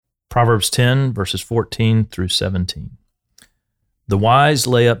Proverbs 10, verses 14 through 17. The wise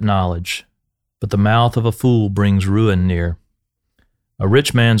lay up knowledge, but the mouth of a fool brings ruin near. A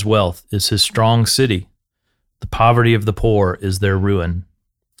rich man's wealth is his strong city. The poverty of the poor is their ruin.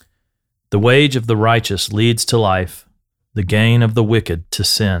 The wage of the righteous leads to life, the gain of the wicked to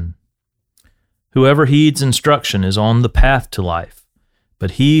sin. Whoever heeds instruction is on the path to life,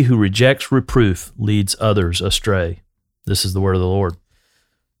 but he who rejects reproof leads others astray. This is the word of the Lord.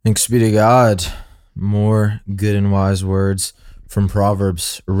 Thanks be to God. More good and wise words from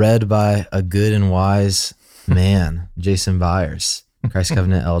Proverbs, read by a good and wise man, Jason Byers, Christ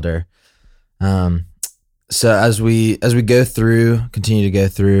Covenant elder. So as we continue to go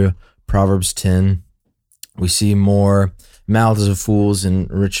through Proverbs 10, we see more mouths of fools and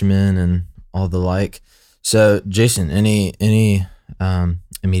rich men and all the like. So, Jason, any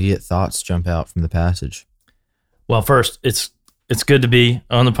immediate thoughts jump out from the passage? Well, first, it's good to be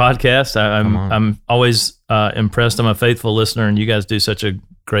on the podcast. I'm always impressed. I'm a faithful listener, and you guys do such a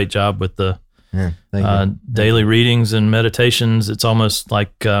great job with the daily readings and meditations. It's almost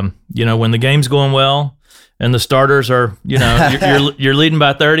like when the game's going well and the starters are you're leading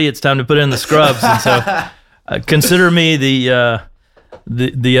by 30. It's time to put in the scrubs, and so consider me the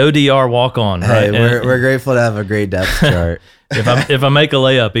ODR walk on. Right? Hey, we're grateful to have a great depth chart. If I make a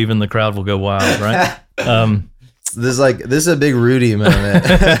layup, even the crowd will go wild, right? This is a big Rudy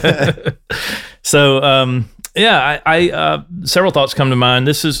moment. So, I several thoughts come to mind.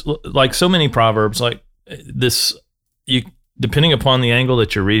 This is like so many Proverbs, like this, depending upon the angle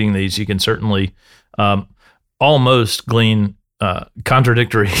that you're reading these, you can certainly almost glean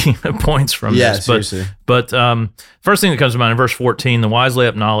contradictory points from this. Seriously. But first thing that comes to mind in verse 14, the wise lay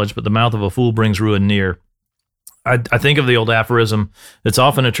up knowledge, but the mouth of a fool brings ruin near. I think of the old aphorism that's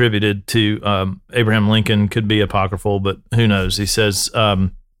often attributed to Abraham Lincoln, could be apocryphal, but who knows? He says,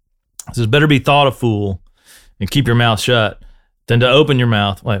 better be thought a fool and keep your mouth shut than to open your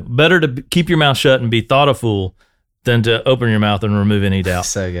mouth. Better to keep your mouth shut and be thought a fool than to open your mouth and remove any doubt.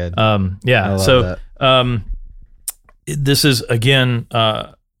 So good. I love that. This is, again,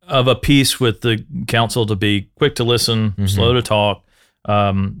 of a piece with the counsel to be quick to listen, slow to talk.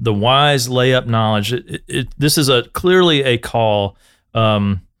 The wise lay up knowledge. This is clearly a call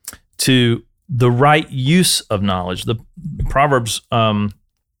to the right use of knowledge. The Proverbs, I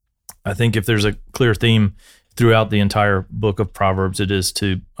think if there's a clear theme throughout the entire book of Proverbs, it is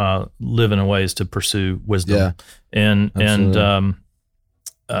to live in a ways to pursue wisdom. Yeah, and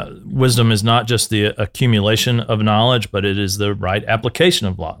wisdom is not just the accumulation of knowledge, but it is the right application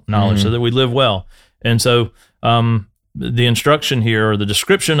of knowledge so that we live well. And so the instruction here, or the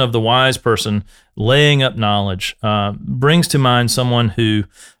description of the wise person laying up knowledge, brings to mind someone who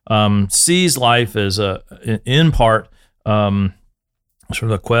sees life as in part sort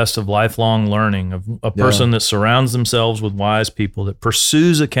of a quest of lifelong learning, of a person that surrounds themselves with wise people, that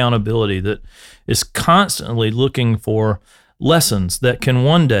pursues accountability, that is constantly looking for lessons that can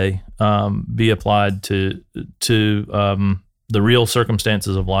one day be applied to the real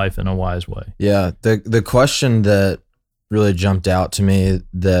circumstances of life in a wise way. Yeah, the question that really jumped out to me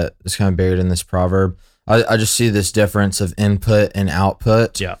that is kind of buried in this proverb, I just see this difference of input and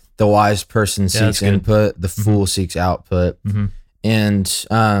output. Yeah. The wise person seeks input, the fool seeks output. And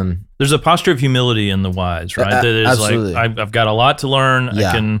there's a posture of humility in the wise, right? That is absolutely. Like, I've got a lot to learn.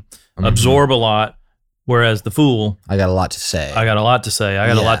 I can absorb a lot. Whereas the fool, I got a lot to say. I got a lot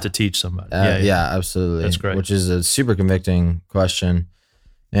to teach somebody. Yeah, absolutely. That's great. Which is a super convicting question.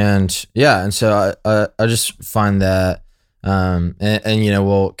 And so I just find that, and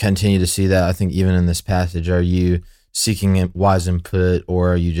we'll continue to see that. I think even in this passage, are you seeking wise input,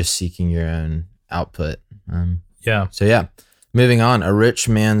 or are you just seeking your own output? So moving on. A rich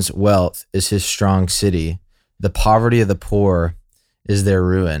man's wealth is his strong city. The poverty of the poor is their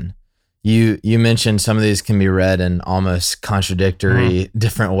ruin. You mentioned some of these can be read in almost contradictory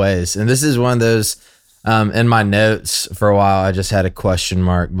different ways. And this is one of those, in my notes for a while, I just had a question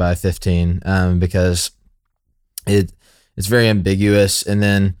mark by 15 because it's very ambiguous. And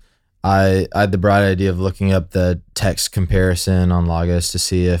then I had the bright idea of looking up the text comparison on Logos to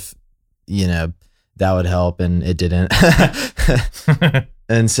see if, that would help, and it didn't.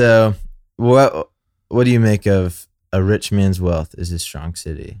 And so what do you make of a rich man's wealth is his strong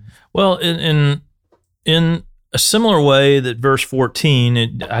city? Well, in a similar way that verse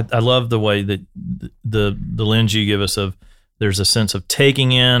 14, I love the way that the lens you give us of there's a sense of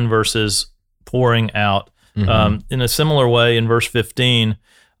taking in versus pouring out. In a similar way, in verse 15,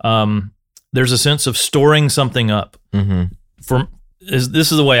 there's a sense of storing something up.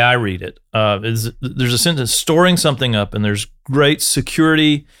 This is the way I read it. There's a sense of storing something up, and there's great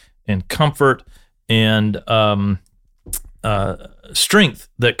security and comfort and strength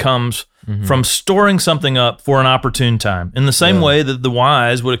that comes from storing something up for an opportune time. In the same way that the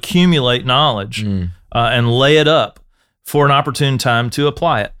wise would accumulate knowledge and lay it up for an opportune time to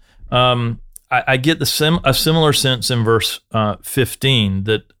apply it. I get a similar sense in verse 15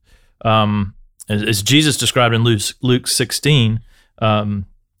 that, as Jesus described in Luke 16,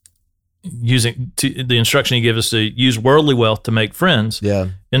 using the instruction he gives us to use worldly wealth to make friends. Yeah.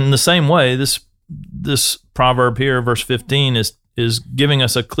 In the same way, this proverb here, verse 15, is giving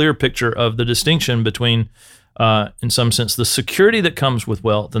us a clear picture of the distinction between, in some sense, the security that comes with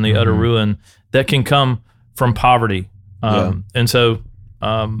wealth and the utter ruin that can come from poverty. And so,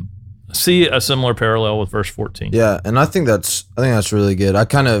 see a similar parallel with verse 14. Yeah, and I think that's really good. I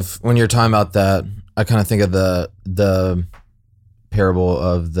kind of, when you're talking about that, I kind of think of the parable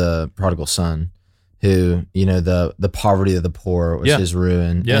of the prodigal son, who, the poverty of the poor was his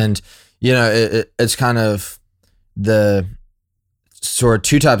ruin. Yeah. And it's kind of the sort of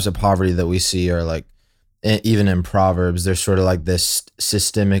two types of poverty that we see are like, even in Proverbs, there's sort of like this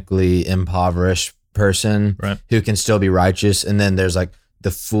systemically impoverished person who can still be righteous, and then there's like the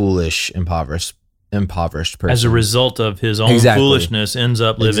foolish impoverished person. As a result of his own foolishness, ends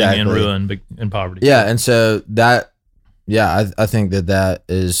up living in ruin and poverty. Yeah, and so that, I think that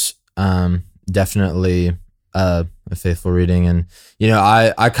is definitely a faithful reading. And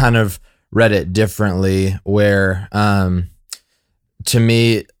I kind of read it differently, where to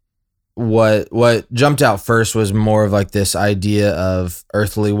me, what jumped out first was more of like this idea of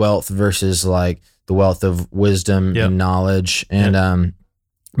earthly wealth versus like the wealth of wisdom and knowledge, and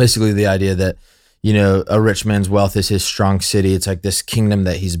basically the idea that a rich man's wealth is his strong city. It's like this kingdom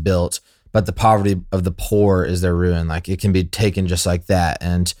that he's built, but the poverty of the poor is their ruin. Like it can be taken just like that.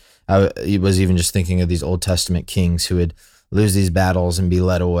 And I was even just thinking of these Old Testament kings who would lose these battles and be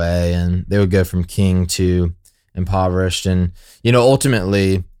led away, and they would go from king to impoverished. And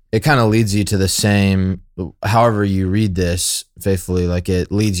ultimately it kind of leads you to the same, however you read this faithfully, like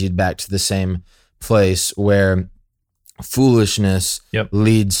it leads you back to the same place where foolishness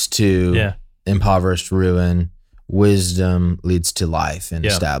leads to impoverished ruin, wisdom leads to life and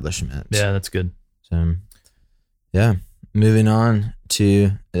establishment. Yeah, that's good. So, moving on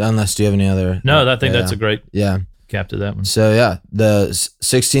to, unless do you have any other? No, I think that's a great cap to that one. So the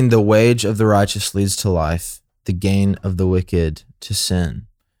 16, the wage of the righteous leads to life, the gain of the wicked to sin.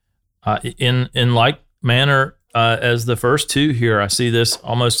 In like manner as the first two here, I see this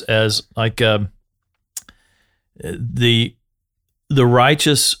almost as like the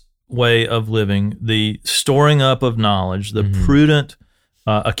righteous way of living, the storing up of knowledge, the prudent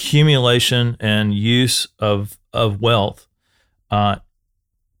accumulation and use of wealth.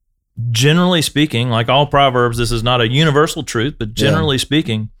 Generally speaking, like all Proverbs, this is not a universal truth, but generally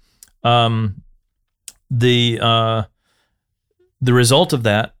speaking, the result of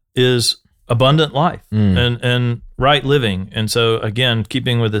that is abundant life and right living. And so again,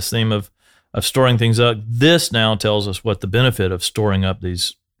 keeping with this theme of storing things up, this now tells us what the benefit of storing up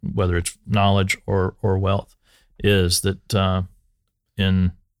these, whether it's knowledge or wealth, is, that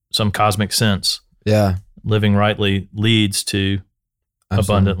in some cosmic sense, living rightly leads to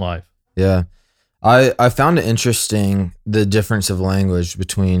abundant life. Yeah. I found it interesting, the difference of language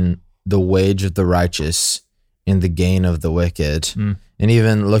between the wage of the righteous and the gain of the wicked. And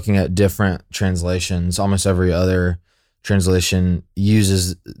even looking at different translations, almost every other translation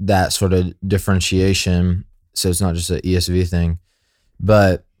uses that sort of differentiation. So it's not just an ESV thing,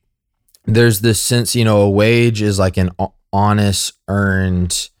 but there's this sense, a wage is like an honest,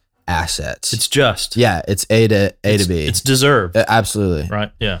 earned asset. It's just. Yeah, it's A to B. It's deserved. Absolutely.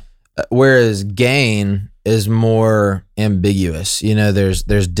 Right, yeah. Whereas gain is more ambiguous.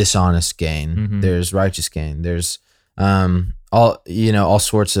 There's dishonest gain, there's righteous gain, there's all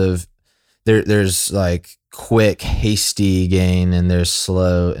sorts of there's like quick, hasty gain, and there's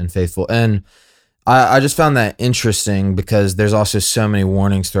slow and faithful. And I just found that interesting because there's also so many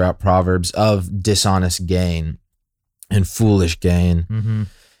warnings throughout Proverbs of dishonest gain and foolish gain.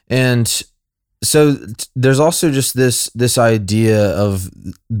 And so there's also just this idea of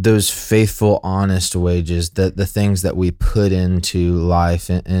those faithful, honest wages, that the things that we put into life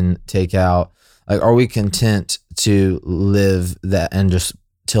and take out. Like, are we content to live that and just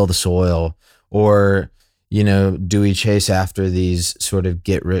till the soil, or do we chase after these sort of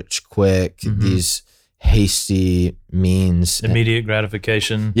get rich quick, these hasty means, immediate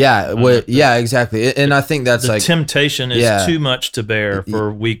gratification? Yeah, exactly. And I think that's the like temptation is too much to bear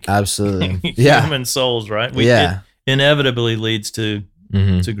for weak, human souls, right? It inevitably leads to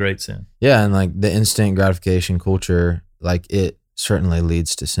great sin. Yeah, and like the instant gratification culture, like it certainly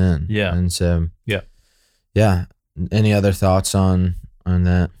leads to sin. Yeah. And so, Yeah. yeah. Any other thoughts on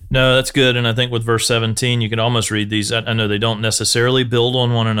that? No, that's good. And I think with verse 17, you can almost read these. I know they don't necessarily build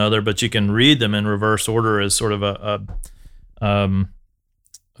on one another, but you can read them in reverse order as sort of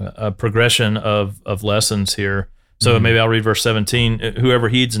a progression of lessons here. So maybe I'll read verse 17. Whoever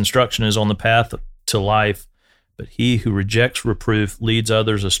heeds instruction is on the path to life, but he who rejects reproof leads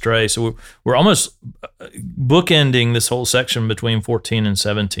others astray. So we're almost bookending this whole section between 14 and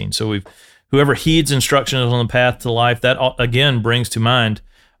 17. So whoever heeds instruction is on the path to life. That again brings to mind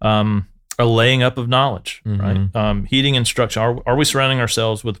a laying up of knowledge, right? Heeding instruction. Are we surrounding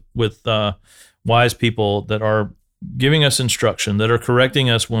ourselves with wise people that are giving us instruction, that are correcting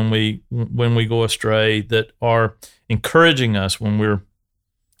us when we go astray, that are encouraging us when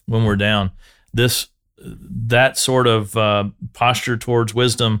we're down? That sort of posture towards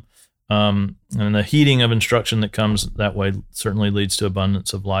wisdom and the heeding of instruction that comes that way certainly leads to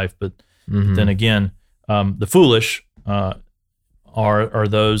abundance of life. But then again, the foolish are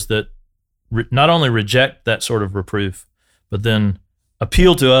those that not only reject that sort of reproof, but then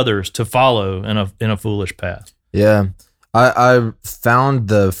appeal to others to follow in a foolish path. Yeah. I found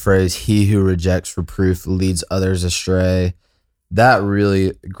the phrase, he who rejects reproof leads others astray. That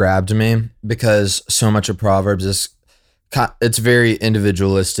really grabbed me because so much of Proverbs is, it's very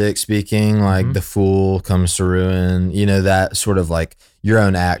individualistic speaking, like the fool comes to ruin, that sort of like your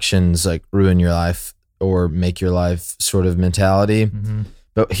own actions like ruin your life or make your life sort of mentality.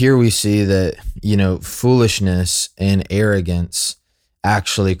 But here we see that, foolishness and arrogance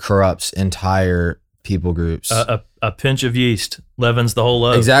actually corrupts entire people groups. A pinch of yeast leavens the whole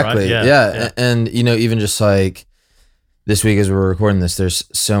loaf. Exactly. Right? Yeah. And, even just like this week as we're recording this, there's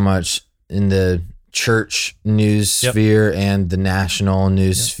so much in the church news sphere and the national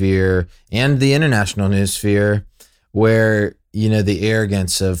news sphere and the international news sphere where, the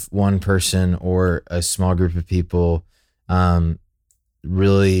arrogance of one person or a small group of people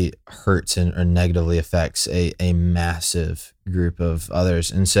really hurts or negatively affects a massive group of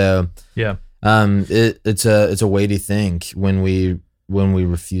others. And so, it's a weighty thing when we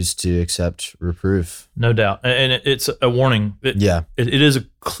refuse to accept reproof. No doubt. And it's a warning. It is a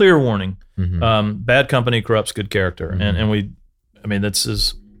clear warning. Bad company corrupts good character. And we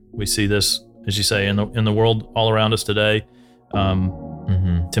see this, as you say, in the world all around us today.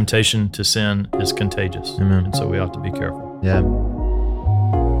 Temptation to sin is contagious. And so we ought to be careful. Yeah.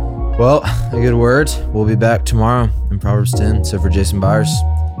 Well, a good word. We'll be back tomorrow in Proverbs 10. So for Jason Byers,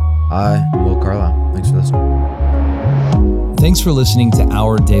 I am Will Carlisle. Thanks for listening. Thanks for listening to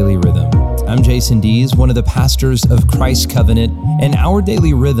Our Daily Rhythm. I'm Jason Dees, one of the pastors of Christ Covenant, and Our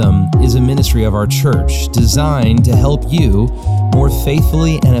Daily Rhythm is a ministry of our church designed to help you more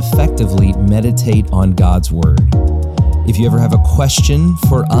faithfully and effectively meditate on God's Word. If you ever have a question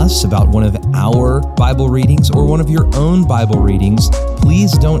for us about one of our Bible readings or one of your own Bible readings,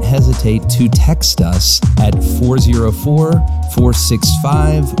 please don't hesitate to text us at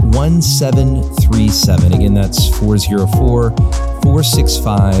 404-465-1737. Again, that's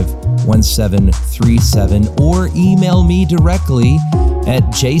 404-465-1737. Or email me directly at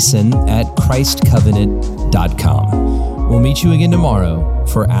jason@christcovenant.com. We'll meet you again tomorrow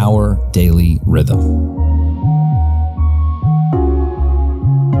for Our Daily Rhythm.